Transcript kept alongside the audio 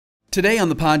Today on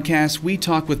the podcast, we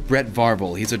talk with Brett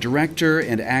Varvel. He's a director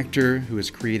and actor who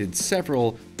has created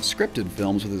several scripted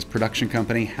films with his production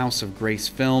company, House of Grace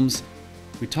Films.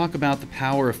 We talk about the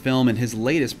power of film and his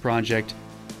latest project,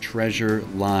 Treasure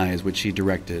Lies, which he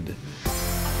directed.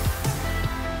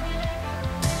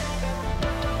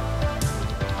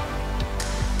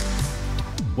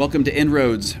 Welcome to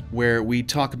inRoads, where we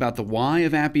talk about the why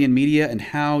of Appian Media and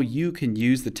how you can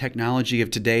use the technology of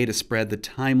today to spread the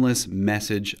timeless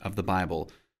message of the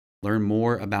Bible. Learn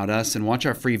more about us and watch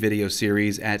our free video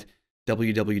series at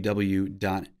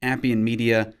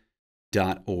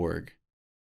www.appianmedia.org.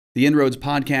 The inRoads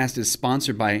podcast is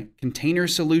sponsored by Container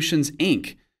Solutions,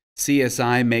 Inc.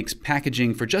 CSI makes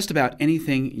packaging for just about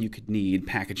anything you could need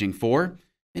packaging for,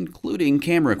 including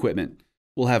camera equipment.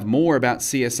 We'll have more about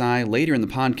CSI later in the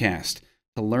podcast.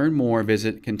 To learn more,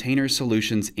 visit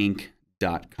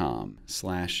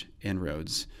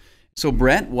containersolutionsinc.com/inroads. So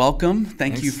Brett, welcome.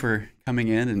 Thank you for coming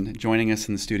in and joining us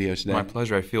in the studio today. My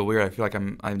pleasure. I feel weird. I feel like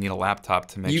I need a laptop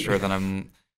to make sure that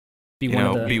I'm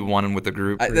be one with the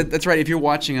group. That's right. If you're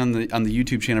watching on the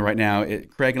YouTube channel right now,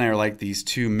 Craig and I are like these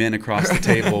two men across the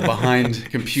table behind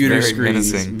computer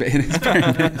screens. It's very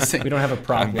menacing. We don't have a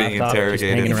prop I'm laptop. being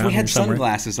interrogated. If we had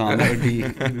sunglasses on, that would be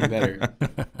even better.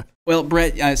 Well,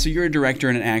 Brett, so you're a director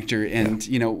and an actor, and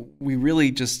we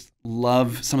really just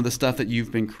love some of the stuff that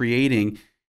you've been creating,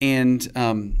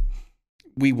 and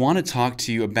we want to talk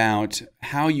to you about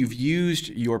how you've used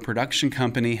your production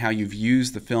company, how you've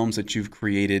used the films that you've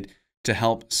created to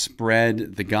help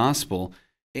spread the gospel.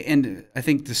 And I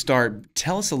think to start,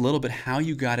 tell us a little bit how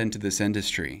you got into this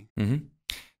industry. Mm-hmm.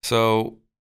 So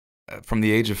from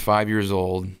the age of 5 years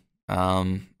old,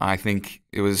 I think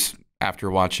it was after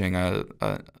watching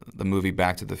the movie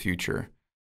Back to the Future,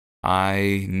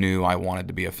 I knew I wanted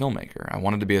to be a filmmaker. I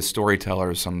wanted to be a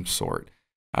storyteller of some sort.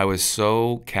 I was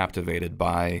so captivated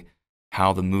by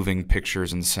how the moving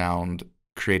pictures and sound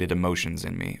created emotions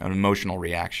in me, an emotional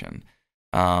reaction.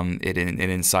 It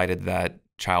incited that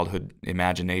childhood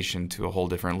imagination to a whole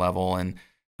different level, and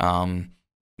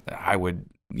I would,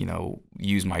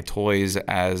 use my toys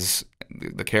as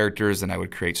the characters, and I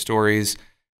would create stories.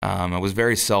 I was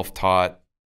very self-taught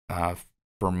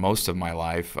for most of my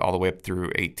life, all the way up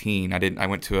through 18. I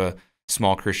went to a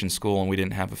small Christian school, and we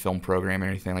didn't have a film program or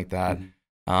anything like that.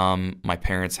 Mm-hmm. My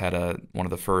parents had one of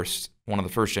the first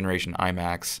generation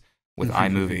iMacs with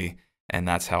iMovie. And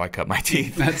that's how I cut my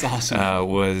teeth. That's awesome.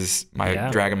 Was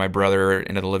dragging my brother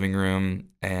into the living room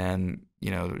and,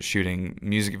 shooting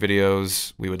music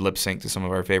videos. We would lip sync to some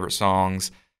of our favorite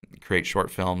songs, create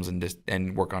short films,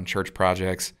 and work on church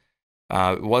projects.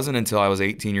 It wasn't until I was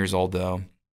 18 years old, though.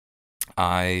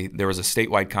 There was a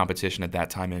statewide competition at that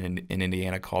time in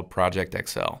Indiana called Project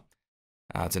Excel.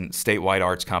 It's a statewide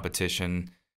arts competition.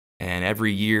 And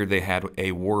every year they had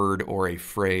a word or a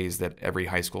phrase that every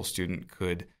high school student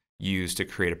could use to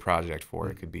create a project for.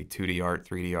 It could be 2D art,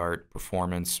 3D art,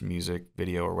 performance, music,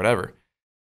 video, or whatever.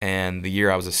 And the year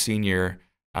I was a senior,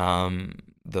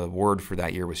 the word for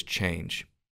that year was change.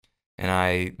 And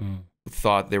I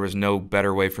thought there was no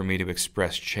better way for me to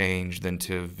express change than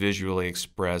to visually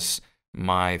express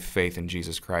my faith in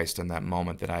Jesus Christ in that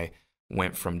moment that I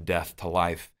went from death to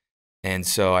life. And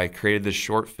so I created this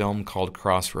short film called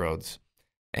Crossroads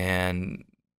and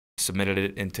submitted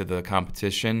it into the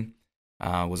competition.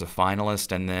 Was a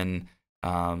finalist, and then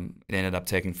it ended up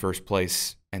taking first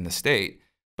place in the state.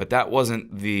 But that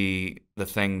wasn't the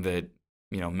thing that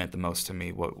meant the most to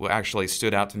me. What actually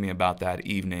stood out to me about that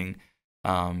evening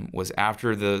was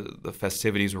after the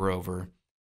festivities were over,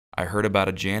 I heard about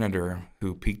a janitor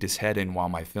who peeked his head in while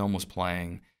my film was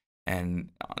playing, and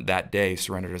that day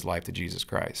surrendered his life to Jesus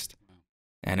Christ.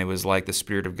 And it was like the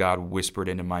Spirit of God whispered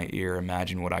into my ear,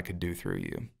 "Imagine what I could do through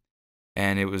you."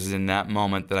 And it was in that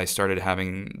moment that I started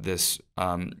having this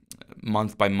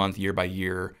month by month, year by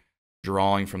year,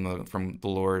 drawing from the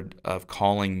Lord of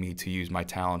calling me to use my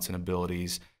talents and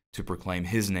abilities to proclaim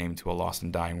His name to a lost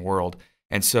and dying world.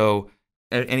 And so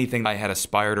anything I had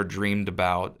aspired or dreamed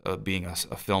about being a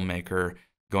filmmaker,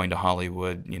 going to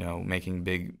Hollywood, making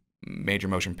big major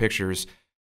motion pictures,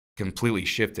 completely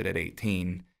shifted at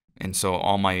 18. And so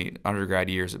all my undergrad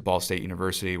years at Ball State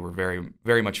University were very,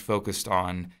 very much focused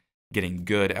on getting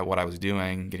good at what I was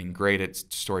doing, getting great at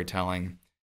storytelling,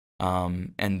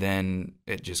 and then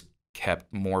it just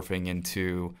kept morphing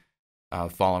into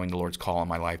following the Lord's call in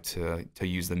my life to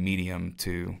use the medium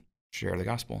to share the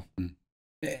gospel.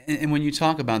 And when you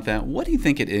talk about that, what do you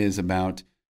think it is about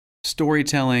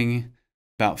storytelling,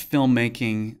 about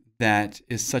filmmaking, that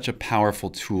is such a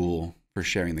powerful tool for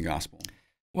sharing the gospel?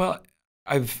 Well,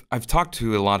 I've talked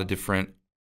to a lot of different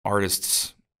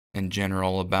artists in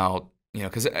general about you know,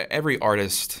 because every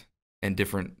artist in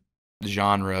different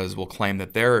genres will claim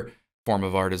that their form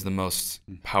of art is the most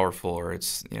powerful, or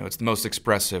it's, you know, it's the most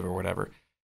expressive or whatever.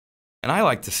 And I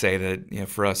like to say that, you know,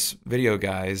 for us video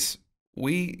guys,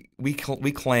 we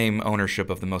claim ownership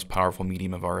of the most powerful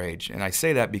medium of our age. And I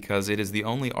say that because it is the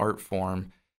only art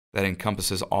form that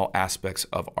encompasses all aspects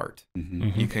of art.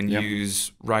 You can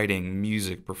use writing,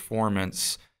 music,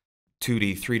 performance,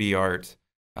 2D, 3D art,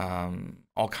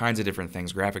 all kinds of different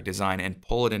things, graphic design, and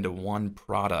pull it into one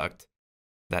product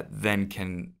that then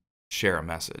can share a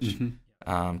message.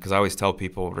 Because I always tell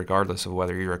people, regardless of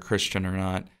whether you're a Christian or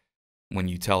not, when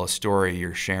you tell a story,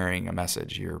 you're sharing a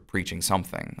message. You're preaching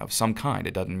something of some kind.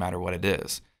 It doesn't matter what it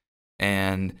is.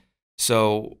 And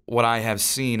so what I have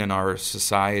seen in our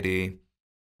society,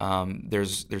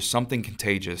 there's something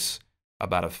contagious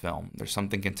about a film. There's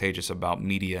something contagious about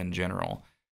media in general,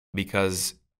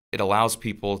 because it allows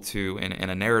people to, in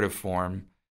a narrative form,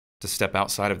 to step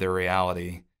outside of their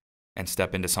reality and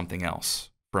step into something else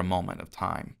for a moment of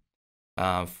time.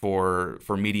 For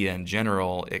media in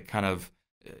general, it kind of,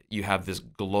 you have this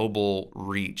global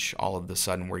reach all of a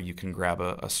sudden where you can grab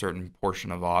a certain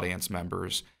portion of audience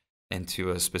members into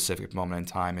a specific moment in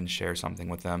time and share something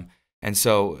with them. And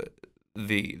so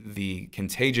the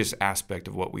contagious aspect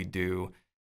of what we do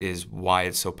is why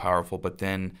it's so powerful. But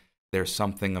then there's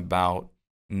something about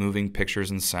moving pictures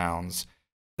and sounds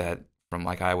that, from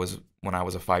when I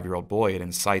was a 5-year-old boy, it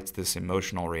incites this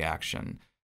emotional reaction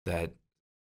that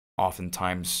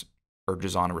oftentimes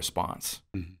urges on a response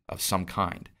of some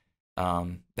kind,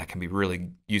 that can be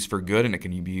really used for good, and it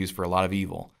can be used for a lot of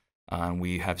evil.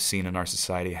 We have seen in our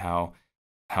society how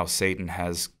Satan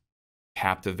has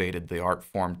captivated the art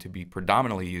form to be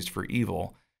predominantly used for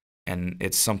evil, and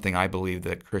it's something I believe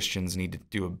that Christians need to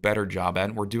do a better job at,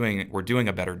 and we're doing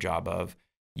a better job of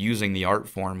using the art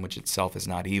form, which itself is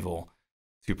not evil,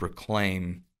 to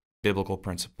proclaim biblical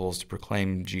principles, to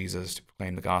proclaim Jesus, to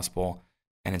proclaim the gospel,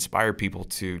 and inspire people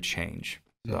to change.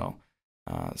 So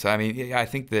I mean, yeah, I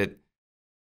think that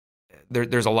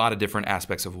there's a lot of different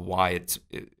aspects of why it's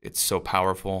so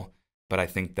powerful, but I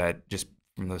think that just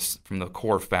from the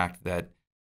core fact that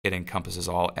it encompasses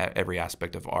every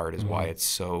aspect of art is why it's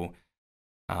so,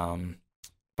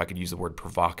 if I could use the word,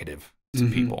 provocative to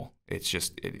people. It's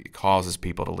just, it causes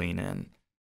people to lean in.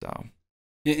 So,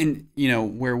 and you know,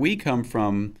 where we come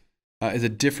from is a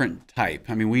different type.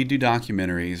 I mean, we do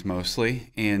documentaries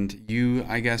mostly, and you,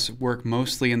 I guess, work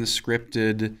mostly in the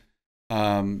scripted,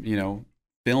 you know,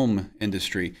 film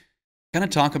industry. Kind of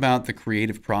talk about the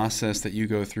creative process that you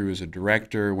go through as a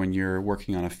director when you're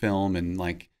working on a film, and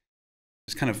like,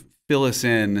 just kind of fill us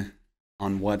in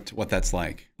on what that's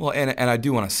like. Well, and I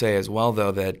do want to say as well,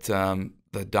 though, that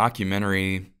the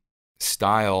documentary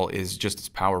style is just as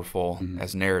powerful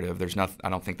as narrative. There's not, I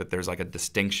don't think that there's like a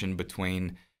distinction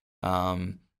between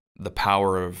the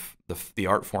power of the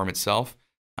art form itself.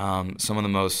 Some of the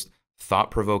most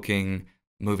thought-provoking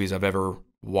movies I've ever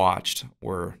watched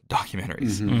were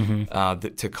documentaries,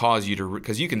 to cause you to,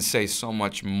 because you can say so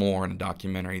much more in a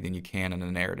documentary than you can in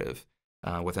a narrative.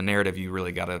 With a narrative, you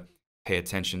really got to pay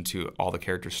attention to all the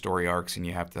character story arcs, and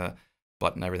you have to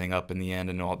button everything up in the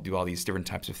end and do all these different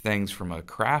types of things from a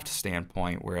craft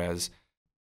standpoint, whereas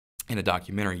in a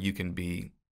documentary, you can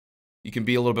be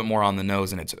a little bit more on the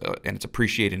nose, and it's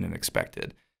appreciated and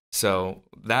expected. So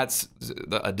that's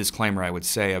a disclaimer I would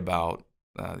say about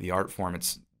the art form,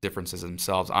 its differences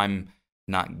themselves. I'm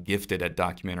not gifted at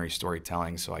documentary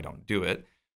storytelling, so I don't do it.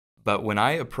 But when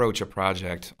I approach a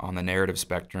project on the narrative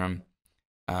spectrum,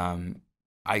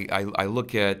 I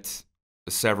look at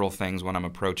several things when I'm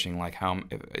approaching, like, how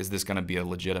is this going to be a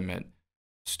legitimate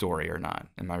story or not?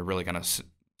 Am I really going to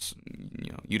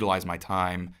utilize my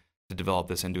time to develop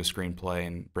this into a screenplay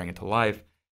and bring it to life?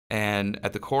 And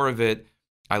at the core of it,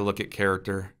 I look at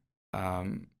character. Are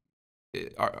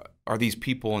these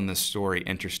people in this story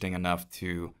interesting enough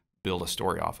to build a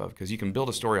story off of? Because you can build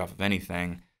a story off of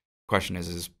anything. The question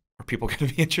is are people going to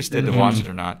be interested to watch it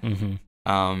or not?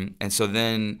 And so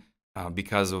then,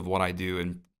 because of what I do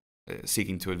in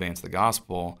seeking to advance the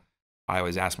gospel, I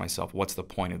always ask myself, what's the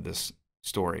point of this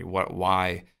story?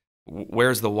 Why?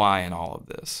 Where's the why in all of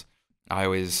this? I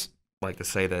always like to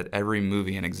say that every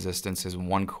movie in existence is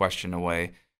one question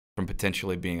away from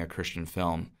potentially being a Christian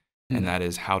film, and that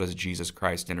is, how does Jesus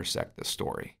Christ intersect this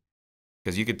story?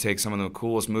 Because you could take some of the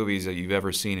coolest movies that you've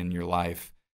ever seen in your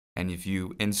life, and if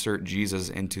you insert Jesus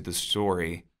into the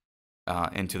story,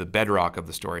 into the bedrock of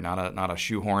the story, not a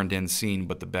shoehorned in scene,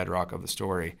 but the bedrock of the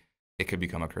story, it could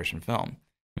become a Christian film.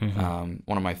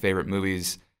 One of my favorite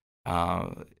movies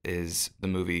is the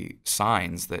movie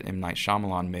Signs that M. Night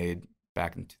Shyamalan made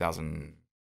back in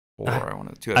I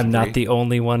want to. I'm not the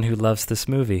only one who loves this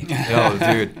movie. No,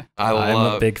 dude,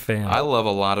 I'm a big fan. I love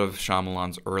a lot of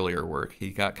Shyamalan's earlier work.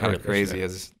 He got kind of crazy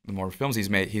as the more films he's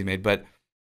made. But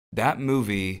that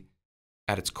movie,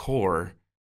 at its core,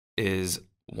 is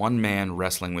one man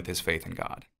wrestling with his faith in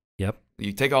God. Yep.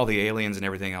 You take all the aliens and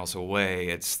everything else away,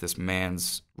 it's this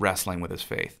man's wrestling with his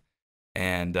faith.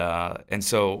 And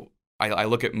so I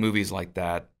look at movies like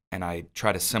that and I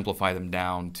try to simplify them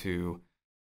down to,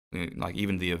 like,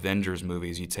 even the Avengers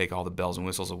movies. You take all the bells and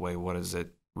whistles away, what is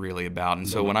it really about? And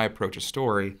so when I approach a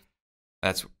story,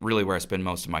 that's really where I spend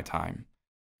most of my time.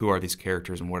 Who are these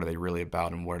characters and what are they really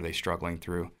about and what are they struggling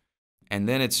through? And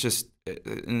then it's just,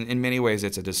 in many ways,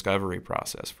 it's a discovery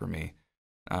process for me.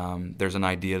 There's an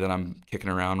idea that I'm kicking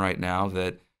around right now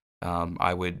that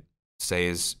I would say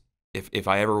is, if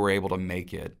I ever were able to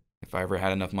make it, if I ever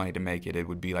had enough money to make it, it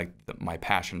would be like my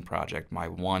passion project, my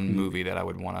one movie that I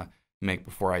would want to make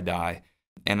before I die.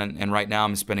 And right now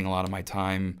I'm spending a lot of my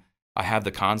time. I have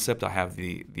the concept, I have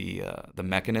the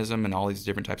mechanism, and all these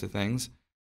different types of things,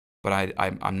 but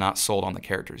I'm not sold on the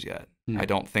characters yet. I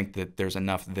don't think that there's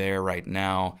enough there right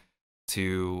now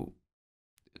to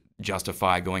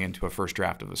justify going into a first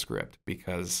draft of a script,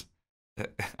 because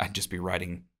I'd just be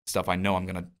writing stuff I know I'm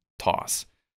going to toss.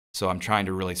 So I'm trying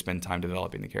to really spend time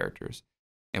developing the characters.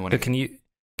 And when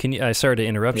can you sorry to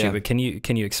interrupt you, but can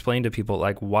you explain to people,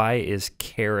 like, why is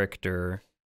character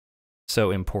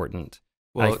so important?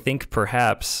 Well, I think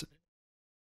perhaps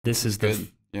this is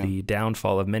the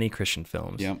downfall of many Christian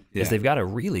films. Is they've got a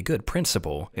really good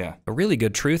principle, a really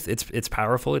good truth. It's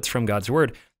powerful. It's from God's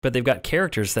word, but they've got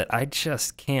characters that I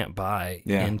just can't buy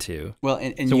into. Well,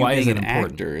 and so you why being is it an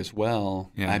important? actor as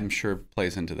well, I'm sure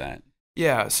plays into that.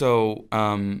 Yeah. So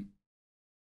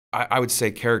I would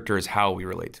say character is how we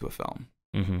relate to a film.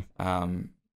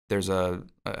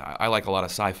 I like a lot of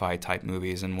sci-fi type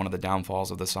movies, and one of the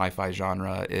downfalls of the sci-fi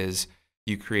genre is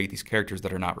you create these characters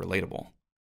that are not relatable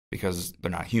because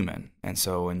they're not human. And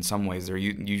so in some ways there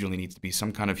usually needs to be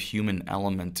some kind of human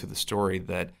element to the story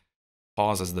that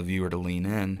causes the viewer to lean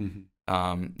in.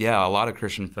 A lot of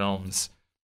Christian films,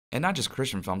 and not just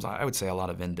Christian films, I would say a lot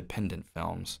of independent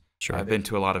films. Sure. I've been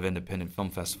to a lot of independent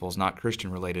film festivals, not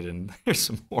Christian related, and there's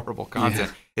some horrible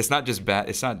content. It's not just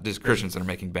Christians that are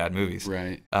making bad movies.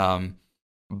 Right.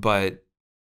 But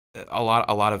a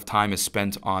lot of time is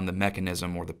spent on the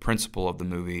mechanism or the principle of the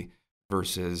movie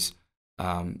versus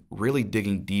really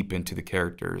digging deep into the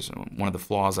characters. One of the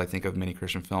flaws, I think, of many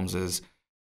Christian films is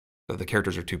that the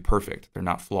characters are too perfect. They're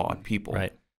not flawed people.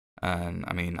 Right. And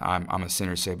I mean, I'm a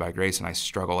sinner saved by grace, and I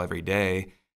struggle every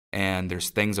day. And there's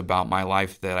things about my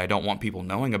life that I don't want people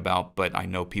knowing about, but I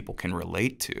know people can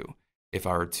relate to if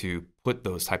I were to put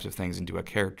those types of things into a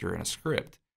character in a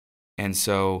script. And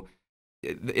so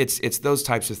it's those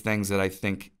types of things that I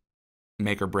think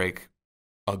make or break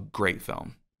a great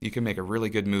film. You can make a really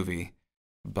good movie,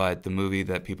 but the movie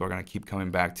that people are going to keep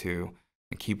coming back to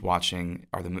and keep watching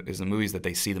is the movies that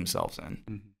they see themselves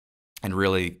in and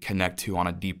really connect to on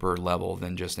a deeper level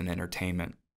than just an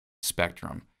entertainment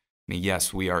spectrum. I mean,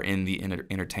 yes, we are in the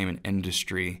entertainment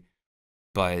industry,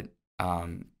 but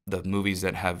the movies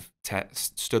that have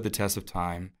stood the test of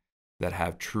time, that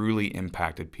have truly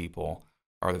impacted people,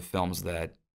 are the films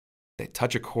that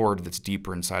touch a chord that's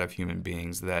deeper inside of human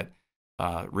beings, that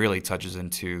really touches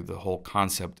into the whole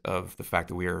concept of the fact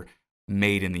that we are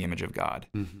made in the image of God.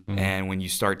 And when you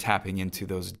start tapping into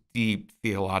those deep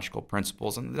theological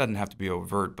principles, and it doesn't have to be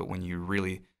overt, but when you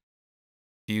really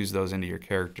fuse those into your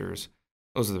characters,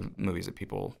 those are the movies that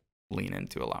people lean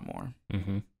into a lot more.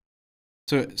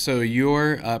 So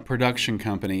your production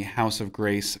company, House of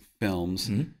Grace Films,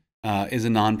 is a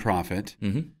nonprofit.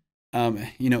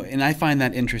 And I find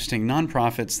that interesting.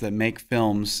 Nonprofits that make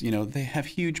films, they have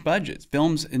huge budgets.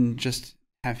 Films just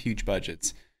have huge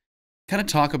budgets. Kind of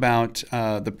talk about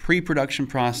the pre-production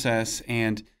process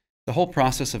and the whole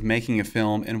process of making a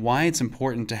film, and why it's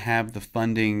important to have the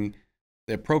funding,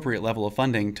 the appropriate level of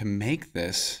funding to make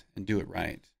this and do it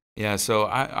right. Yeah, so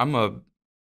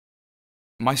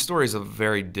my story is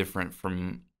very different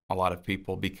from a lot of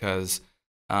people, because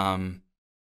I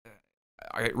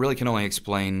really can only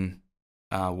explain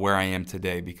where I am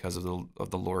today because of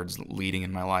the Lord's leading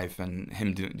in my life and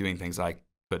Him doing things I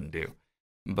couldn't do.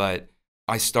 But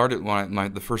I started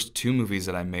the first two movies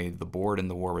that I made, The Board and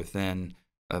The War Within,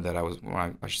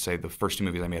 I should say the first two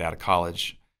movies I made out of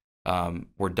college,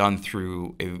 were done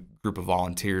through a group of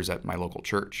volunteers at my local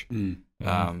church.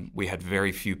 We had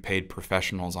very few paid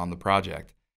professionals on the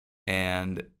project,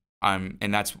 and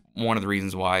that's one of the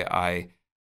reasons why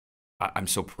I'm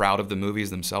so proud of the movies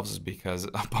themselves, is because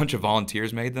a bunch of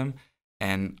volunteers made them,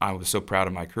 And I was so proud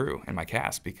of my crew and my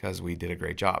cast because we did a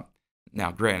great job.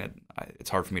 Now, granted,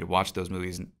 it's hard for me to watch those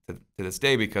movies to this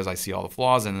day because I see all the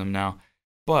flaws in them now.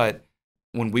 But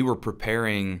when we were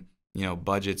preparing,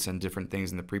 budgets and different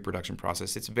things in the pre-production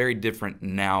process, it's very different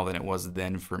now than it was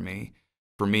then for me.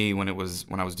 For me, when I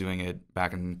was doing it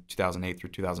back in 2008 through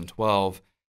 2012,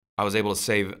 I was able to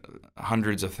save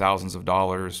hundreds of thousands of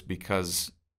dollars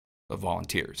because of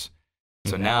volunteers.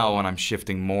 So now when I'm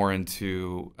shifting more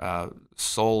into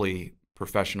solely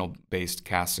professional-based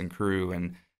cast and crew,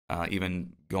 and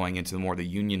even going into more the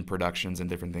union productions and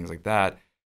different things like that,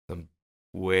 it's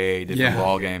a way different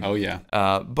ballgame. Oh, yeah.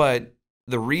 But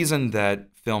the reason that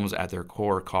films at their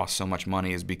core cost so much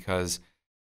money is because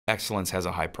excellence has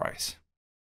a high price.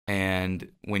 And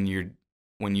when you're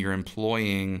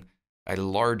employing a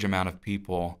large amount of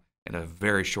people in a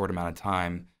very short amount of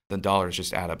time, the dollars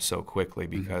just add up so quickly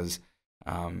because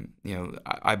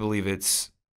I believe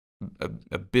it's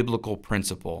a biblical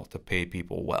principle to pay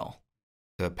people well,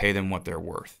 to pay them what they're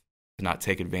worth, to not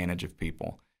take advantage of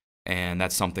people. And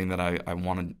that's something that I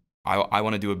want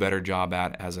to do a better job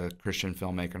at as a Christian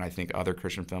filmmaker, and I think other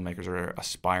Christian filmmakers are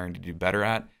aspiring to do better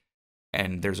at.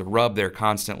 And there's a rub there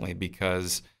constantly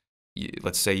because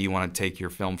let's say you want to take your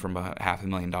film from a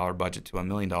 $500,000 budget to $1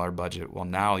 million budget. Well,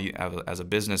 now you have, as a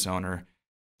business owner,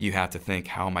 you have to think,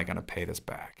 how am I going to pay this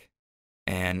back?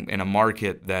 And in a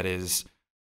market that is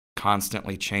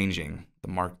constantly changing,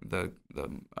 the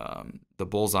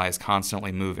bullseye is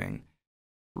constantly moving.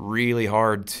 Really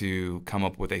hard to come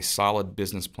up with a solid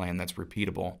business plan that's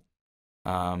repeatable,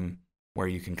 where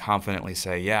you can confidently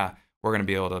say, yeah, we're going to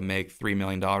be able to make $3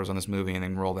 million on this movie and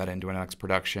then roll that into an next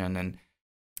production. And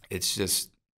it's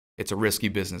a risky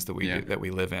business that we do, that we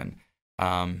live in.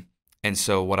 And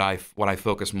so what I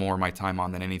focus more of my time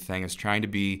on than anything is trying to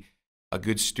be a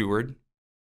good steward,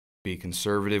 be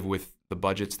conservative with the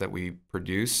budgets that we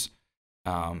produce,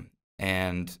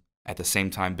 and at the same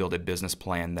time build a business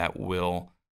plan that will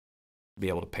be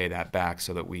able to pay that back,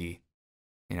 so that we,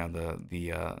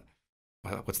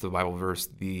 what's the Bible verse?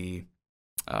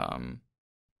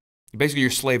 Basically, you're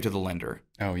slave to the lender.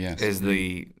 Oh, yes. Is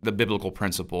the biblical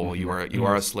principle. Mm-hmm. You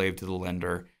are a slave to the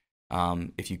lender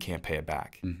if you can't pay it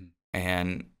back. Mm-hmm.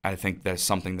 And I think that's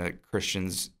something that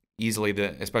Christians easily,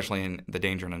 especially in the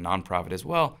danger in a nonprofit as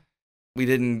well, we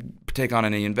didn't take on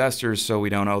any investors, so we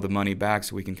don't owe the money back,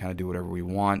 so we can kind of do whatever we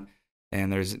want.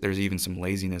 And there's even some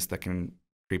laziness that can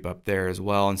creep up there as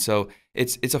well. And so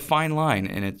it's a fine line,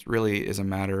 and it really is a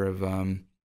matter of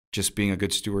just being a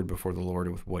good steward before the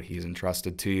Lord with what He's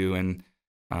entrusted to you. And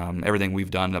everything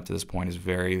we've done up to this point is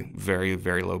very, very,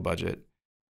 very low budget.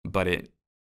 But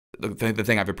the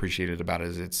thing I've appreciated about it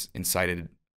is it's incited,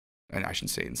 and I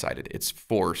shouldn't say incited, it's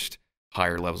forced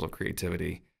higher levels of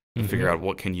creativity to figure out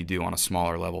what can you do on a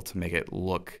smaller level to make it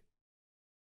look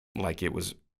like it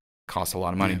cost a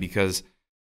lot of money, because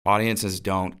audiences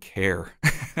don't care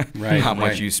how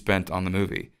much you spent on the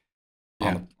movie,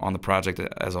 on the project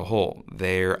as a whole.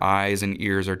 Their eyes and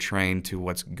ears are trained to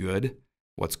what's good,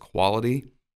 what's quality,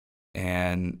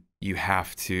 and you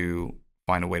have to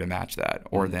find a way to match that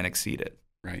or then exceed it.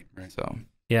 Right. So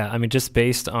yeah, I mean, just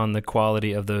based on the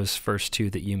quality of those first two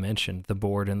that you mentioned, The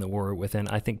Board and The War Within,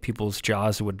 I think people's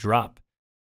jaws would drop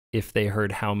if they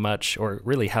heard how much, or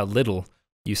really how little,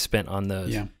 you spent on those.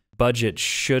 Yeah. Budget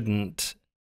shouldn't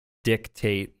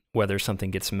dictate whether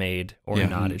something gets made or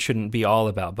not. It shouldn't be all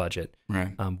about budget.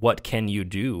 Right. What can you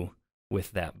do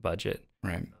with that budget?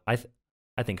 Right. I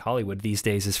think Hollywood these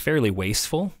days is fairly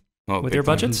wasteful with their time.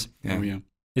 budgets. Yeah. Oh, yeah.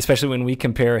 Especially when we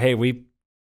compare, hey, we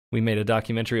made a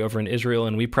documentary over in Israel,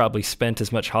 and we probably spent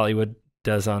as much Hollywood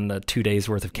does on 2 days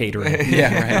worth of catering.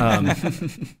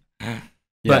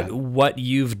 But what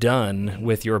you've done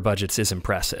with your budgets is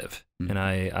impressive, and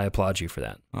I applaud you for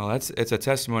that. Well, it's a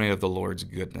testimony of the Lord's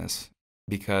goodness,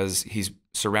 because He's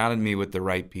surrounded me with the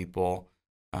right people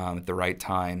at the right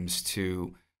times,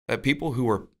 people who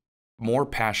were more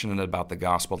passionate about the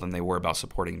gospel than they were about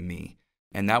supporting me.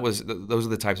 And those are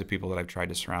the types of people that I've tried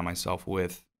to surround myself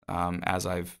with as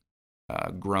I've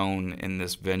grown in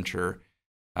this venture,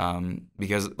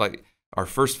 because like our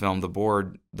first film, The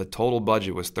Board, the total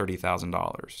budget was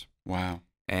 $30,000. Wow!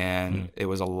 And it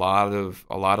was a lot of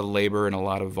labor and a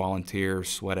lot of volunteer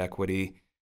sweat equity,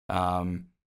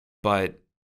 but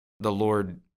the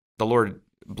Lord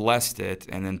blessed it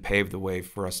and then paved the way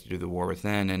for us to do The War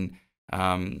Within.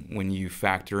 And when you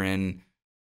factor in,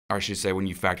 or I should say, when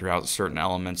you factor out certain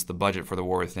elements, the budget for The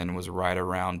War Within was right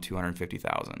around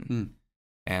 $250,000.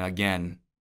 And again,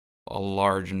 a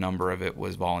large number of it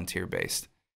was volunteer based.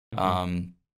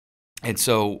 And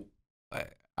so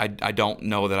I don't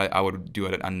know that I would do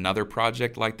another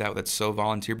project like that that's so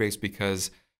volunteer-based,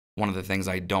 because one of the things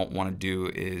I don't want to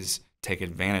do is take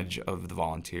advantage of the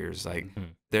volunteers. Like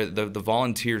the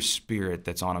volunteer spirit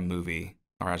that's on a movie,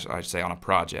 or I should say on a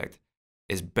project,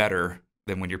 is better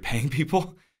than when you're paying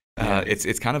people.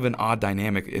 It's kind of an odd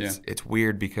dynamic. It's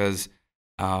weird because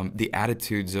the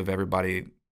attitudes of everybody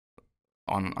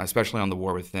especially on The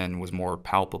War Within was more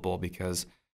palpable, because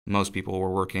most people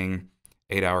were working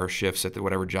 8-hour shifts at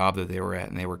whatever job that they were at,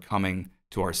 and they were coming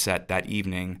to our set that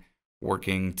evening,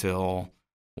 working till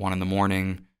 1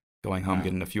 a.m, going home,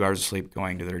 getting a few hours of sleep,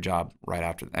 going to their job right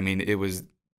after. I mean, it was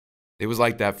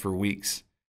like that for weeks,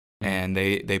 and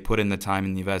they put in the time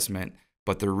and the investment.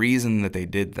 But the reason that they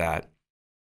did that,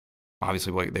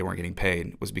 obviously they weren't getting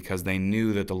paid, was because they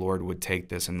knew that the Lord would take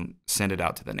this and send it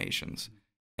out to the nations.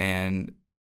 And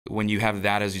when you have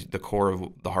that as the core of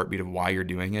the heartbeat of why you're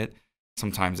doing it,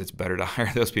 sometimes it's better to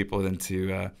hire those people than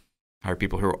to hire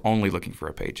people who are only looking for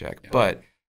a paycheck. Yeah. But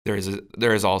there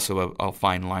is also a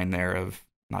fine line there of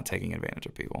not taking advantage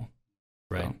of people.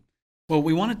 Right. So. Well,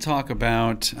 we want to talk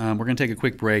about, we're going to take a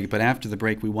quick break, but after the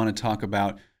break, we want to talk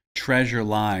about Treasure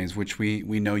Lies, which we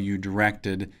know you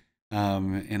directed,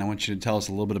 and I want you to tell us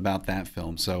a little bit about that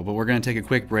film. But we're going to take a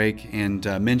quick break and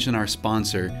mention our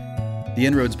sponsor. The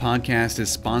inRoads podcast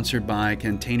is sponsored by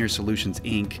Container Solutions,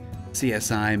 Inc.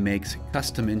 CSI makes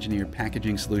custom engineered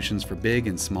packaging solutions for big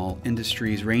and small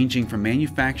industries, ranging from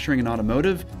manufacturing and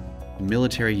automotive to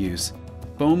military use.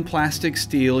 Foam, plastic,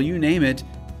 steel, you name it,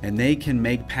 and they can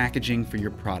make packaging for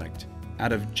your product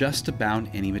out of just about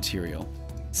any material.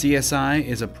 CSI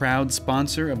is a proud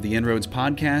sponsor of the inRoads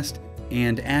podcast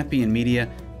and Appian Media,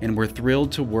 and we're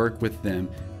thrilled to work with them.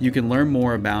 You can learn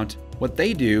more about what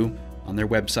they do on their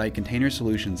website,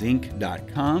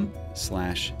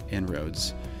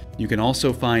 containersolutionsinc.com/inroads. You can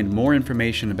also find more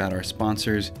information about our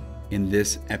sponsors in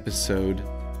this episode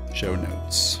show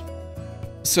notes.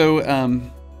 So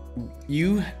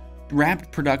you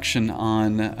wrapped production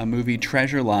on a movie,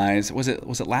 Treasure Lies. Was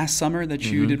it last summer that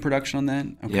you did production on that?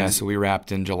 Okay. Yeah, so we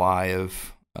wrapped in July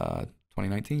of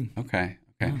 2019. Okay.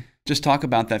 Yeah. Just talk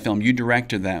about that film. You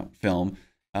directed that film.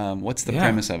 What's the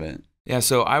premise of it? Yeah,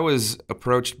 so I was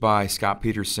approached by Scott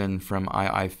Peterson from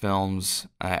II Films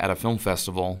at a film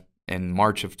festival in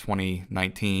March of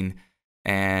 2019,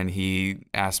 and he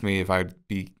asked me if I would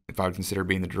consider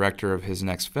being the director of his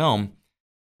next film,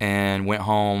 and went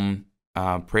home,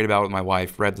 prayed about it with my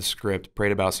wife, read the script,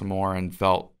 prayed about it some more, and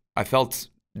I felt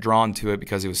drawn to it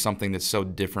because it was something that's so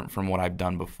different from what I've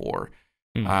done before.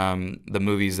 The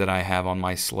movies that I have on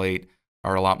my slate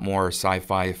are a lot more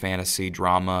sci-fi, fantasy,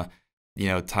 drama,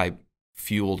 type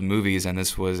fueled movies, and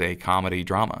this was a comedy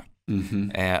drama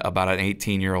about an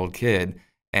 18-year-old kid.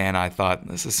 And I thought,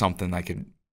 this is something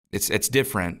it's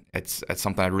different. It's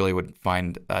something I really would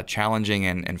find challenging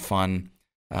and fun.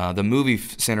 The movie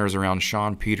centers around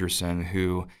Sean Peterson,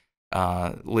 who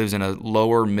lives in a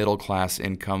lower middle class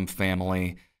income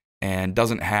family and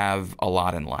doesn't have a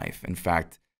lot in life. In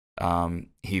fact,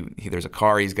 there's a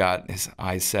car he's got his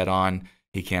eyes set on.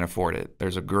 He can't afford it.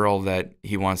 There's a girl that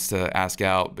he wants to ask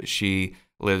out, but she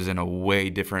lives in a way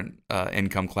different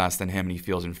income class than him, and he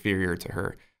feels inferior to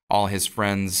her. All his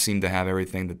friends seem to have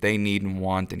everything that they need and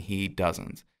want, and he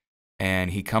doesn't.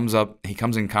 And he comes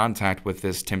in contact with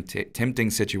this tempting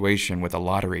situation with a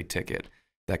lottery ticket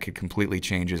that could completely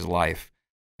change his life.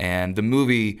 And the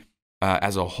movie,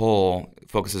 as a whole,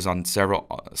 focuses on several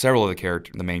of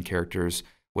the main characters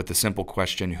with the simple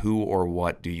question, who or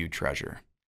what do you treasure?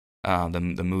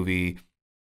 The movie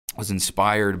was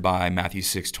inspired by Matthew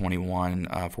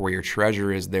 6:21, for where your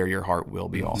treasure is, there your heart will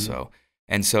be also.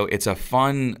 And so it's a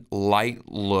fun, light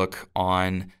look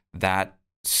on that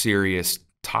serious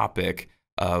topic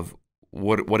of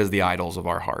what is the idols of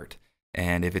our heart.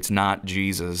 And if it's not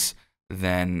Jesus,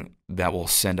 then that will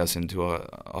send us into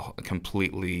a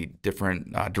completely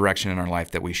different direction in our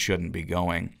life that we shouldn't be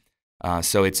going.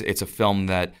 So it's a film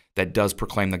that does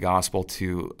proclaim the gospel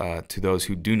to those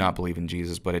who do not believe in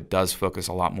Jesus, but it does focus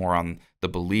a lot more on the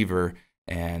believer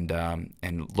and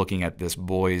looking at this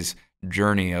boy's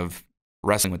journey of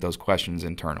wrestling with those questions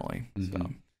internally. So.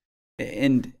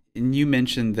 And you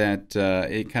mentioned that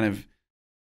it kind of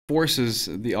forces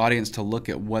the audience to look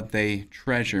at what they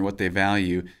treasure, what they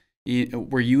value.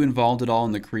 Were you involved at all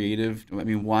in the creative? I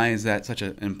mean, why is that such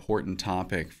an important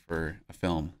topic for a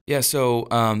film? Yeah, so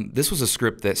this was a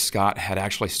script that Scott had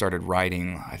actually started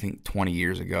writing, I think, 20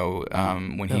 years ago.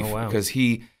 Because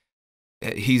he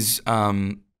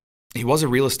was a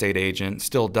real estate agent,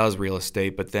 still does real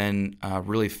estate, but then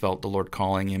really felt the Lord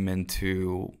calling him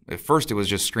into. At first, it was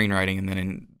just screenwriting, and then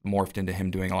it morphed into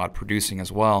him doing a lot of producing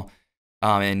as well.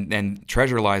 And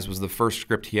Treasure Lies was the first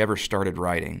script he ever started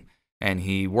writing. And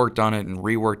he worked on it and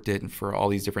reworked it for all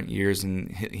these different years.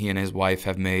 And he and his wife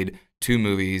have made 2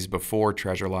 movies before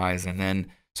Treasure Lies. And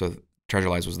then, so Treasure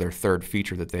Lies was their 3rd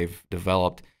feature that they've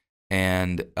developed.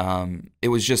 And it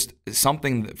was just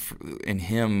something in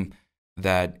him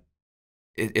that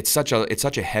it's such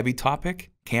a heavy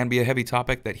topic, can be a heavy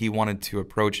topic, that he wanted to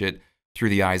approach it through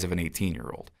the eyes of an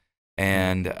 18-year-old.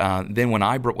 And then when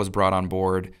I was brought on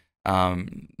board,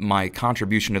 my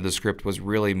contribution to the script was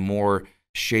really more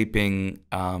shaping,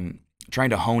 trying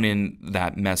to hone in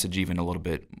that message even a little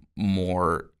bit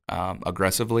more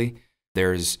aggressively.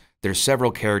 There's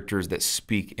several characters that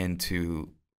speak into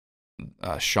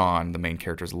Sean, the main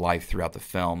character's life throughout the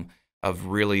film, of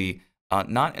really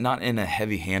not in a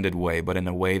heavy-handed way, but in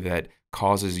a way that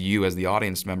causes you as the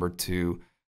audience member to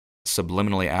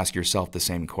subliminally ask yourself the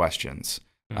same questions.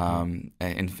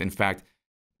 In fact,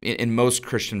 in most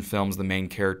Christian films, the main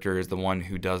character is the one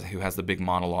who has the big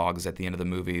monologues at the end of the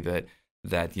movie that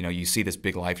you see this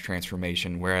big life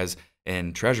transformation. Whereas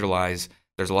in Treasure Lies,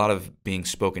 there's a lot of being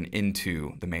spoken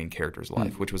into the main character's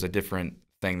life, which was a different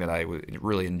thing that I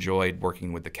really enjoyed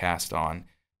working with the cast on.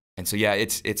 And so yeah,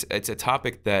 it's a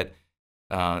topic that,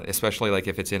 especially like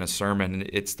if it's in a sermon,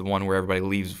 it's the one where everybody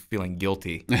leaves feeling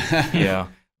guilty. Yeah.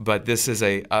 But this is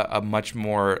a much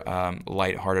more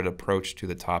lighthearted approach to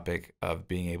the topic of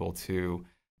being able to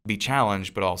be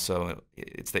challenged, but also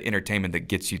it's the entertainment that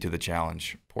gets you to the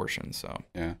challenge portion. So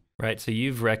yeah, right. So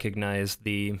you've recognized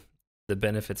the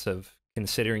benefits of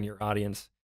considering your audience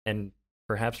and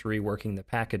perhaps reworking the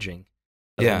packaging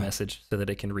of the message so that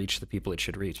it can reach the people it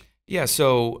should reach. Yeah.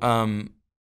 So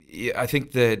I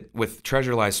think that with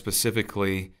Treasure Lies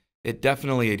specifically, it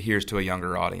definitely adheres to a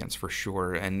younger audience for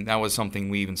sure, and that was something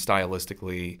we even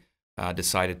stylistically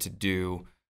decided to do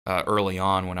early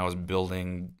on when I was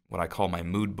building what I call my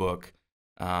mood book.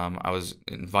 I was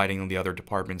inviting the other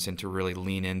departments in to really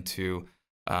lean into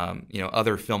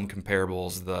other film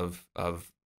comparables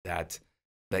of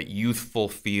that youthful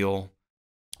feel,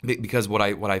 because what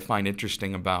I find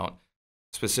interesting about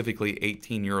specifically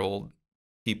 18-year-old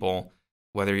people,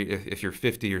 whether if you're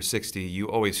 50 or 60, you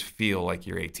always feel like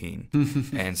you're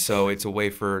 18. And so it's a way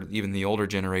for even the older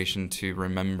generation to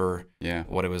remember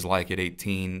what it was like at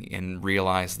 18 and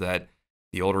realize that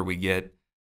the older we get,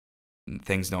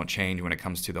 things don't change when it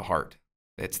comes to the heart.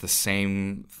 It's the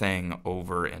same thing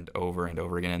over and over and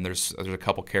over again. And there's a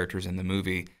couple characters in the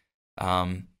movie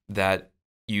that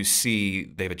you see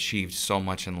they've achieved so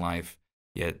much in life,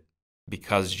 yet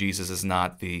because Jesus is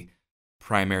not the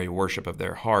primary worship of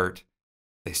their heart,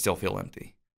 they still feel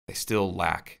empty. They still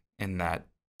lack in that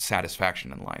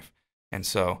satisfaction in life. And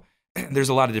so there's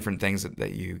a lot of different things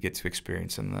that you get to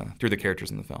experience through the characters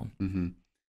in the film. Mm-hmm.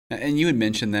 And you had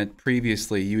mentioned that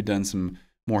previously you'd done some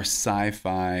more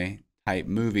sci-fi type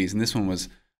movies, and this one was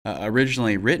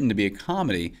originally written to be a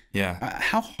comedy. Yeah.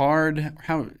 How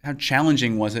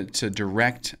challenging was it to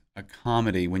direct a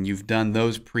comedy when you've done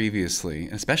those previously,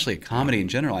 especially a comedy in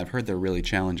general? I've heard they're really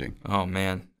challenging. Oh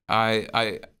man,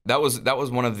 that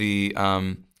was one of the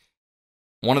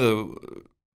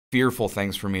fearful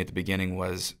things for me at the beginning.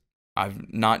 Was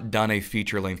I've not done a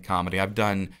feature-length comedy. I've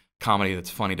done comedy that's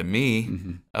funny to me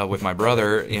with my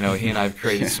brother. He and I've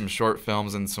created some short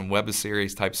films and some web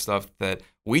series type stuff that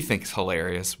we think is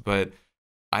hilarious, but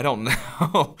I don't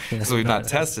know. So we've not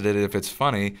tested it if it's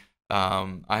funny.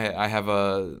 I have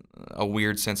a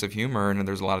weird sense of humor, and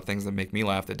there's a lot of things that make me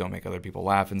laugh that don't make other people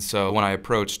laugh. And so when I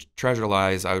approached Treasure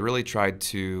Lies, I really tried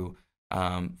to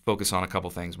focus on a couple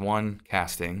things. One,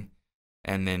 casting,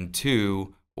 and then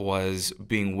 2 was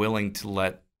being willing to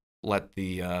let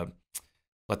the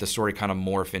story kind of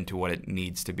morph into what it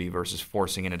needs to be versus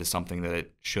forcing it into something that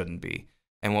it shouldn't be.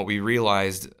 And what we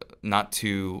realized not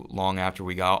too long after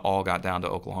we all got down to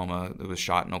Oklahoma, it was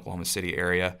shot in Oklahoma City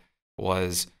area,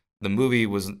 was the movie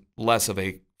was less of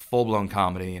a full-blown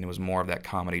comedy, and it was more of that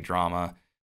comedy drama.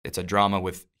 It's a drama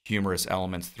with humorous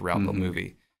elements throughout the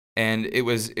movie. And it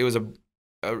was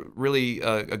a really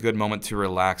a good moment to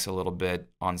relax a little bit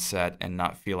on set and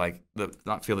not feel like the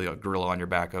gorilla on your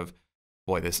back of,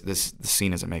 boy, this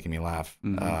scene isn't making me laugh.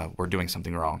 We're doing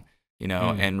something wrong,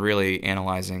 and really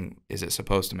analyzing, is it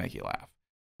supposed to make you laugh?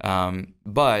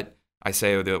 But I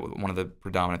say that one of the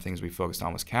predominant things we focused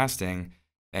on was casting,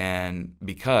 and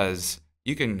because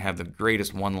you can have the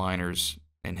greatest one-liners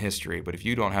in history, but if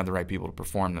you don't have the right people to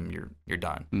perform them, you're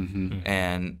done.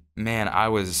 And man, I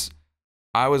was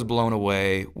blown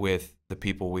away with the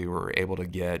people we were able to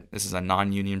get. This is a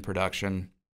non-union production,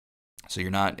 so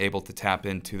you're not able to tap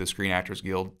into the Screen Actors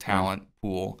Guild talent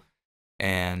pool.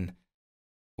 And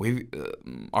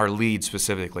our lead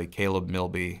specifically, Caleb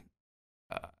Milby,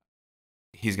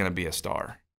 he's going to be a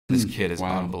star. This kid is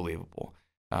unbelievable.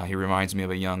 He reminds me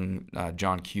of a young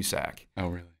John Cusack. Oh,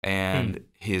 really? And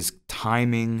his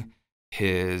timing,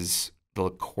 the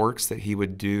quirks that he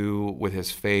would do with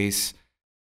his face.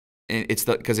 It's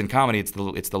because in comedy it's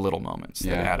the little moments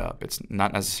that add up. It's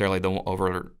not necessarily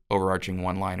the overarching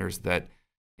one-liners that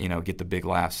get the big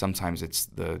laughs. Sometimes it's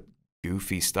the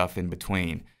goofy stuff in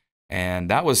between. And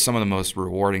that was some of the most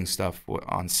rewarding stuff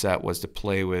on set, was to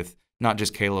play with not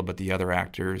just Caleb but the other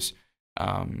actors,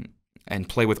 and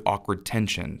play with awkward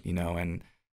tension, and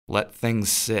let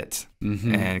things sit.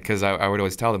 And because I would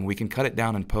always tell them, we can cut it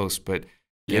down in post, but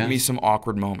give me some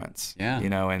awkward moments,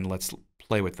 and let's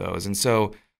play with those. And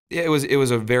so it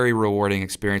was a very rewarding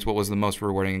experience. What was the most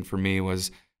rewarding for me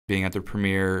was being at the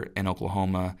premiere in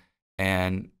Oklahoma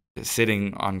and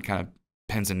sitting on kind of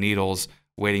pins and needles,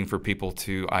 waiting for people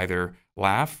to either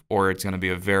laugh, or it's going to be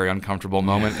a very uncomfortable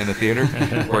moment in the theater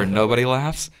where nobody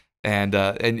laughs. And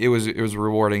it was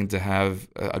rewarding to have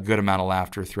a good amount of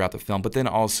laughter throughout the film, but then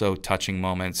also touching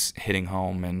moments hitting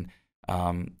home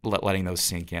and letting those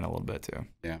sink in a little bit too.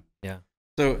 Yeah.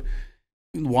 So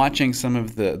watching some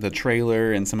of the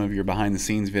trailer and some of your behind the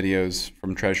scenes videos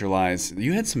from Treasure Lies,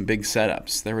 you had some big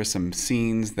setups. There were some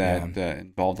scenes that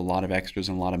involved a lot of extras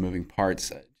and a lot of moving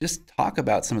parts. Just talk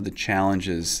about some of the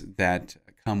challenges that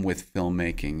come with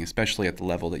filmmaking, especially at the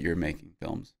level that you're making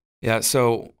films. Yeah,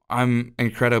 so one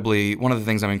of the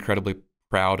things I'm incredibly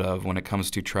proud of when it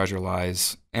comes to Treasure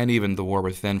Lies, and even The War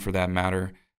Within for that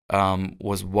matter,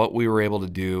 was what we were able to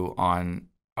do on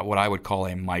what I would call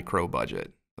a micro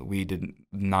budget. We did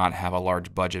not have a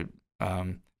large budget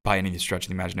by any stretch of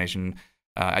the imagination.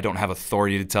 I don't have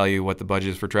authority to tell you what the budget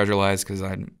is for Treasure Lies because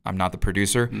I'm not the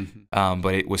producer,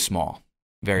 but it was small,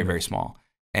 very, very small.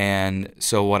 And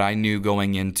so what I knew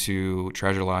going into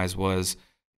Treasure Lies was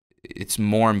it's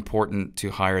more important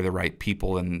to hire the right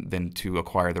people than to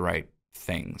acquire the right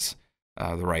things,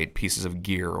 the right pieces of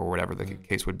gear or whatever the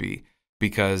case would be.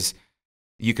 Because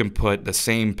you can put the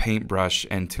same paintbrush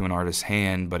into an artist's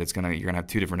hand, but you're gonna have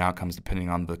two different outcomes depending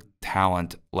on the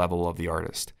talent level of the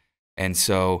artist. And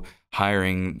so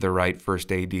hiring the right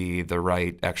first AD, the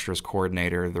right extras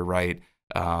coordinator, the right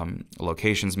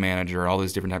locations manager, all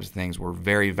those different types of things were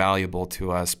very valuable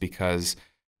to us because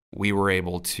we were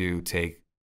able to take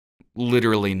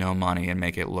literally no money and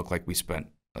make it look like we spent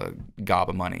a gob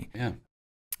of money. Yeah.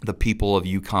 The people of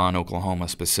Yukon, Oklahoma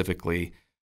specifically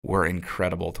were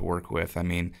incredible to work with. I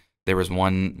mean, there was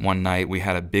one night we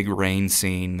had a big rain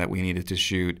scene that we needed to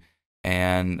shoot,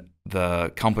 and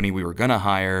the company we were going to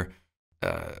hire,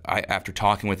 after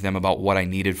talking with them about what I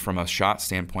needed from a shot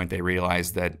standpoint, they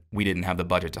realized that we didn't have the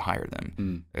budget to hire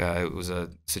them. It was a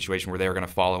situation where they were going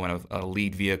to follow in a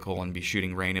lead vehicle and be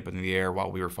shooting rain up in the air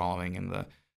while we were following in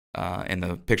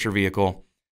the picture vehicle,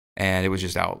 and it was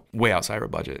just way outside our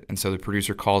budget. And so the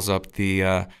producer calls up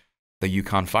the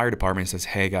Yukon Fire Department and says,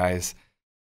 "Hey guys,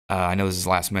 I know this is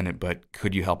last minute, but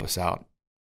could you help us out?"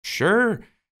 Sure.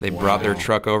 They brought their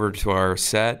truck over to our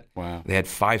set. Wow. They had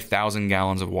 5,000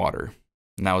 gallons of water,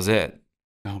 and that was it.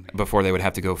 Before they would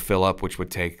have to go fill up, which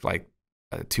would take like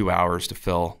 2 hours to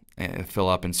fill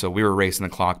up. And so we were racing the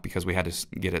clock because we had to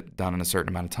get it done in a certain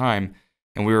amount of time.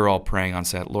 And we were all praying on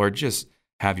set, "Lord, just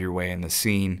have your way in the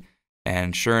scene."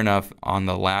 And sure enough, on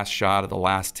the last shot of the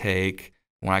last take,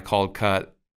 when I called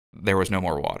cut, there was no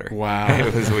more water.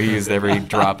 Wow. We used every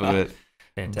drop of it.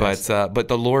 Fantastic. But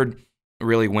the Lord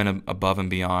really went above and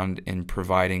beyond in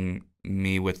providing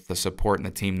me with the support and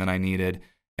the team that I needed,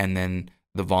 and then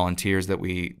the volunteers that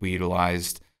we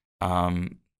utilized.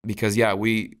 Because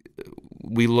we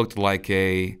looked like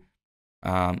a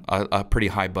pretty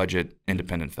high budget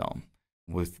independent film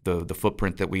with the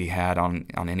footprint that we had on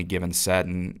any given set,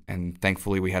 and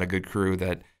thankfully we had a good crew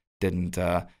that didn't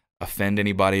offend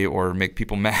anybody or make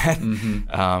people mad.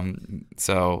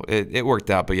 So it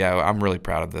worked out. But yeah, I'm really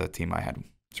proud of the team I had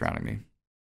surrounding me.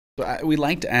 So we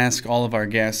like to ask all of our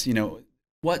guests,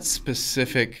 what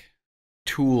specific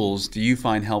tools do you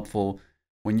find helpful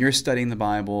when you're studying the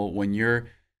Bible, when you're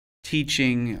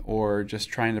teaching, or just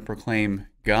trying to proclaim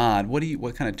God?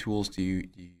 What kind of tools do you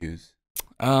use?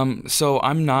 So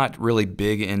I'm not really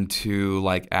big into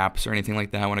like apps or anything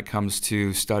like that when it comes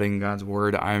to studying God's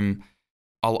Word. I'm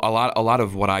a lot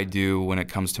of what I do when it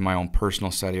comes to my own personal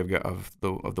study of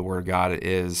the Word of God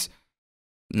is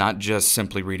not just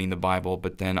simply reading the Bible,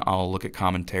 but then I'll look at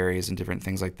commentaries and different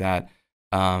things like that.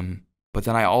 But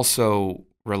then I also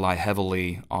rely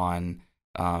heavily on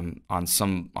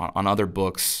other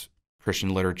books,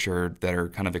 Christian literature that are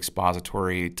kind of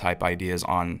expository type ideas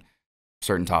on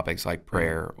certain topics like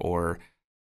prayer or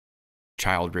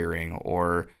child rearing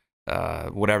or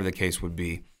whatever the case would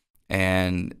be.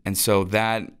 And so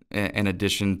that, in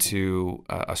addition to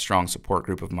a strong support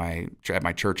group of at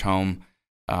my church home,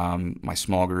 my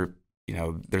small group, you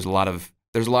know, there's a lot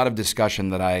of discussion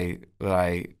that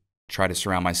I try to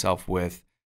surround myself with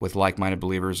like-minded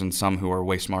believers, and some who are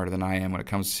way smarter than I am when it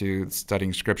comes to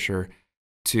studying Scripture,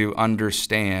 to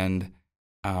understand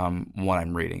what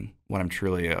I'm reading, what I'm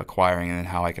truly acquiring, and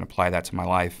how I can apply that to my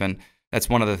life. And that's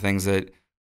one of the things that,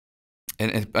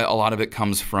 and a lot of it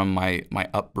comes from my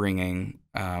upbringing.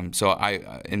 So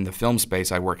in the film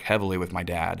space, I work heavily with my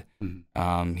dad.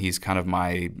 Mm-hmm. He's kind of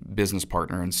my business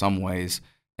partner in some ways,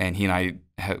 and he and I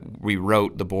we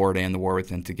wrote The Board and The War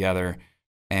Within together.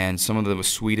 And some of the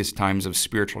sweetest times of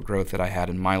spiritual growth that I had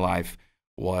in my life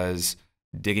was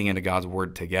digging into God's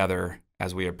Word together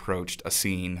as we approached a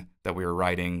scene that we were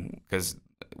writing. Because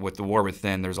with The War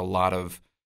Within, there's a lot of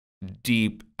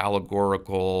deep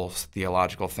allegorical,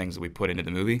 theological things that we put into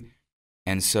the movie.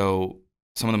 And so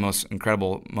some of the most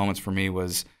incredible moments for me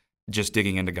was just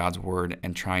digging into God's Word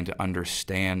and trying to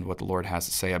understand what the Lord has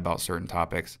to say about certain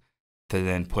topics to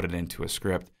then put it into a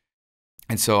script.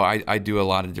 And so I do a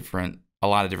lot of different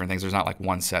things. There's not like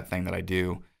one set thing that I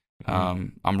do. Mm-hmm.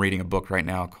 I'm reading a book right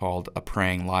now called A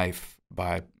Praying Life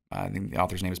by, I think the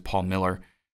author's name is Paul Miller,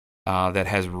 that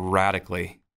has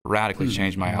radically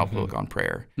changed my outlook on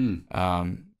prayer.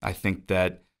 I think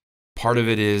that part of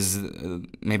it is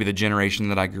maybe the generation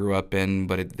that I grew up in,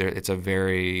 but it's a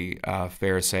very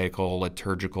pharisaical,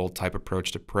 liturgical type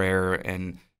approach to prayer.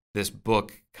 And this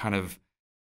book kind of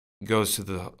goes to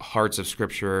the hearts of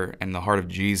Scripture and the heart of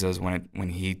Jesus when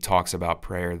he talks about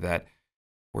prayer, that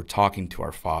we're talking to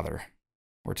our Father.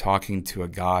 We're talking to a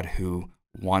God who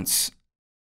wants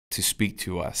to speak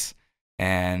to us.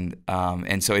 And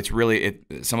so it's really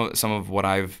some of what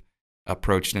I've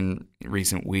approached in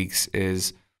recent weeks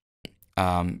is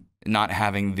not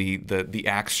having the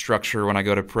act structure when I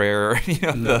go to prayer, you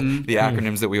know, the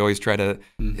acronyms that we always try to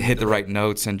hit the right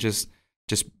notes, and just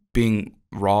being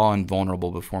raw and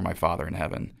vulnerable before my Father in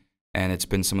heaven. And it's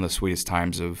been some of the sweetest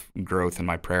times of growth in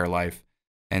my prayer life.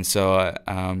 And so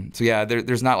yeah,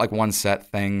 there's not like one set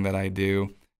thing that I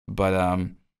do, but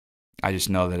I just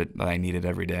know that I need it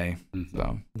every day.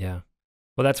 So yeah.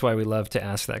 Well, that's why we love to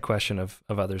ask that question of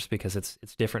others, because it's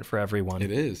different for everyone.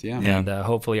 It is, yeah. And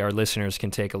hopefully our listeners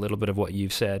can take a little bit of what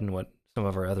you've said and what some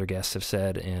of our other guests have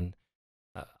said. And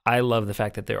I love the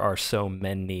fact that there are so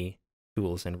many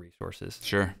tools and resources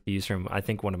to use from. I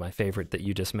think one of my favorite that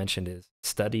you just mentioned is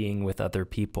studying with other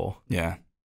people. Yeah.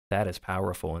 That is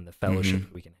powerful, in the fellowship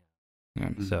we can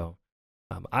have. Yeah. So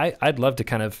I'd love to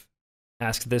kind of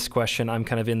ask this question. I'm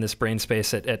kind of in this brain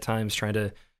space at times trying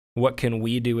to, what can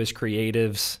we do as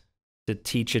creatives to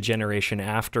teach a generation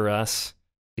after us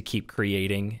to keep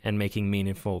creating and making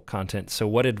meaningful content? So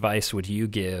what advice would you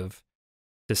give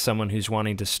to someone who's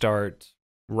wanting to start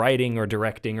writing or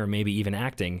directing or maybe even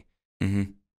acting?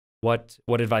 Mm-hmm. What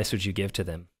advice would you give to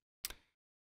them?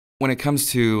 When it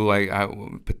comes to like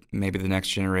maybe the next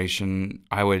generation,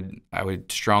 I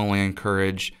would strongly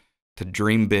encourage to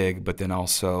dream big, but then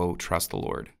also trust the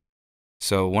Lord.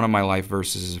 So one of my life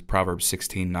verses is Proverbs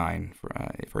 16:9.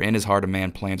 For in his heart a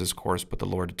man plans his course, but the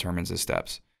Lord determines his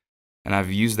steps. And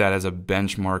I've used that as a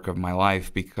benchmark of my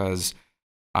life because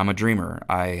I'm a dreamer.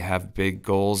 I have big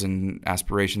goals and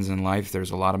aspirations in life. There's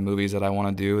a lot of movies that I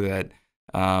want to do that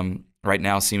right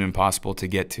now seem impossible to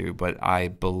get to, but I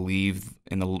believe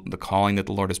in the calling that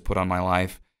the Lord has put on my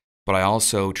life. But I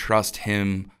also trust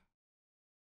him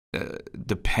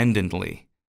dependently.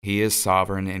 He is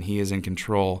sovereign and he is in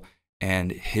control,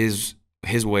 and his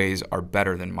ways are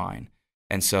better than mine.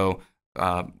 And so,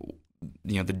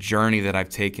 the journey that I've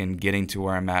taken getting to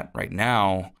where I'm at right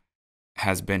now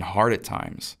has been hard at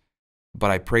times, but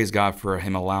I praise God for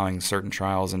him allowing certain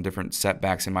trials and different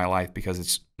setbacks in my life, because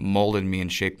it's molded me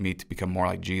and shaped me to become more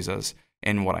like Jesus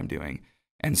in what I'm doing.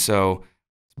 And so,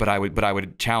 but I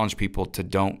would challenge people to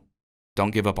don't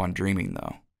give up on dreaming,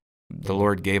 though. The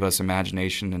Lord gave us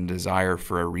imagination and desire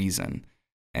for a reason.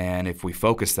 And if we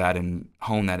focus that and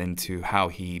hone that into how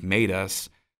he made us,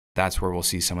 that's where we'll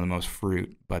see some of the most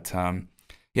fruit. But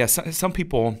some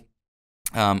people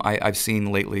I've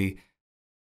seen lately,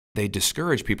 they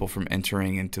discourage people from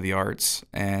entering into the arts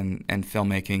and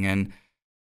filmmaking. And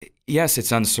yes,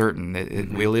 it's uncertain.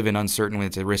 We live in uncertainty.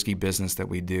 It's a risky business that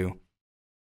we do.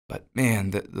 But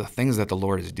man, the things that the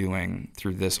Lord is doing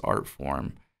through this art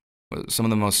form, some of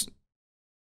the most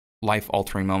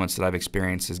life-altering moments that I've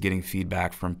experienced is getting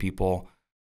feedback from people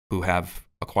who have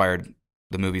acquired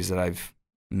the movies that I've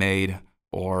made,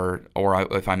 or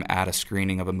if I'm at a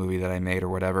screening of a movie that I made or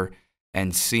whatever,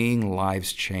 and seeing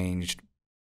lives changed.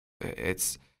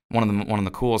 It's one of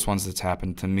the coolest ones that's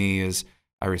happened to me is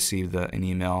I received an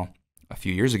email a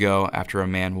few years ago after a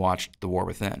man watched The War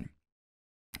Within.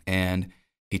 And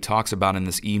he talks about in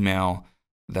this email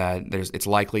that it's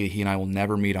likely he and I will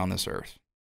never meet on this earth,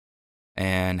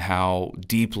 and how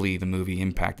deeply the movie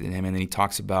impacted him. And then he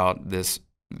talks about this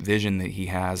vision that he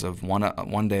has of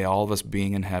one day all of us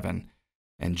being in heaven,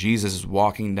 and Jesus is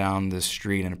walking down this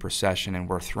street in a procession, and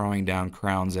we're throwing down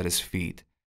crowns at his feet.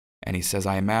 And he says,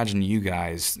 I imagine you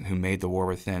guys who made The War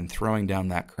Within throwing down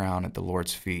that crown at the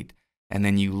Lord's feet. And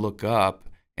then you look up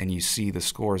and you see the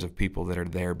scores of people that are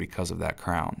there because of that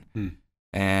crown.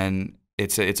 And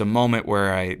it's a moment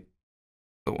where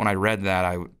when I read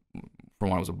that, for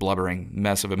one, it was a blubbering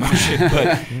mess of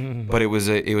emotion, but it was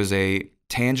a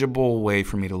tangible way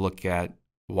for me to look at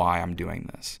why I'm doing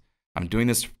this. I'm doing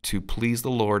this to please the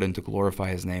Lord and to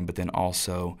glorify his name, but then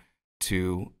also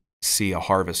to see a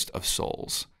harvest of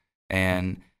souls.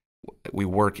 And we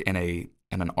work in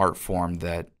an art form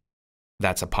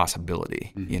that's a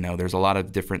possibility. You know, there's a lot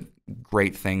of different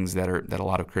great things that a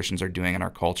lot of Christians are doing in our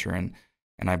culture, and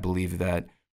I believe that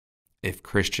if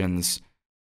Christians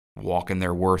walk in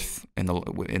their worth in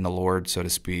the Lord, so to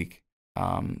speak,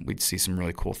 we'd see some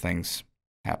really cool things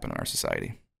happen in our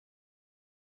society.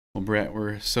 Well, Brett,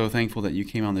 we're so thankful that you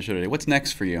came on the show today. What's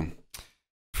next for you?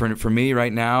 For me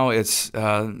right now, it's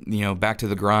back to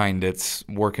the grind. It's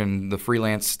working the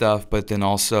freelance stuff, but then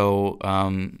also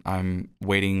I'm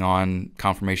waiting on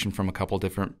confirmation from a couple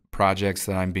different projects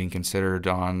that I'm being considered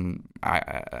on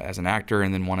as an actor,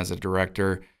 and then one as a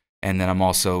director. And then I'm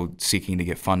also seeking to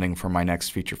get funding for my next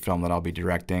feature film that I'll be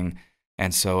directing.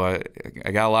 And so I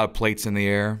got a lot of plates in the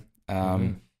air,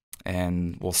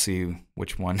 and we'll see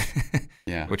which one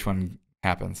which one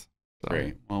happens. So.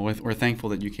 Great. Well, we're thankful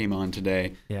that you came on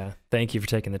today. Yeah. Thank you for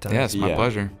taking the time. Yeah, it's my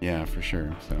pleasure. Yeah, for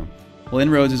sure. So, well,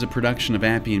 inRoads is a production of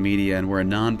Appian Media, and we're a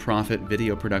nonprofit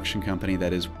video production company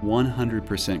that is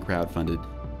 100% crowdfunded.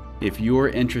 If you're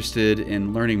interested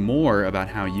in learning more about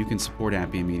how you can support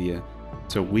Appian Media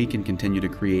so we can continue to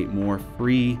create more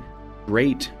free,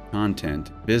 great content,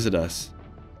 visit us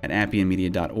at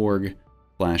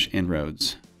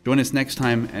appianmedia.org/inroads. Join us next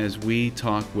time as we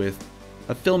talk with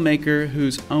a filmmaker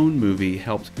whose own movie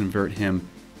helped convert him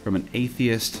from an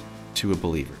atheist to a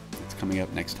believer. It's coming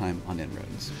up next time on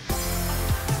inRoads.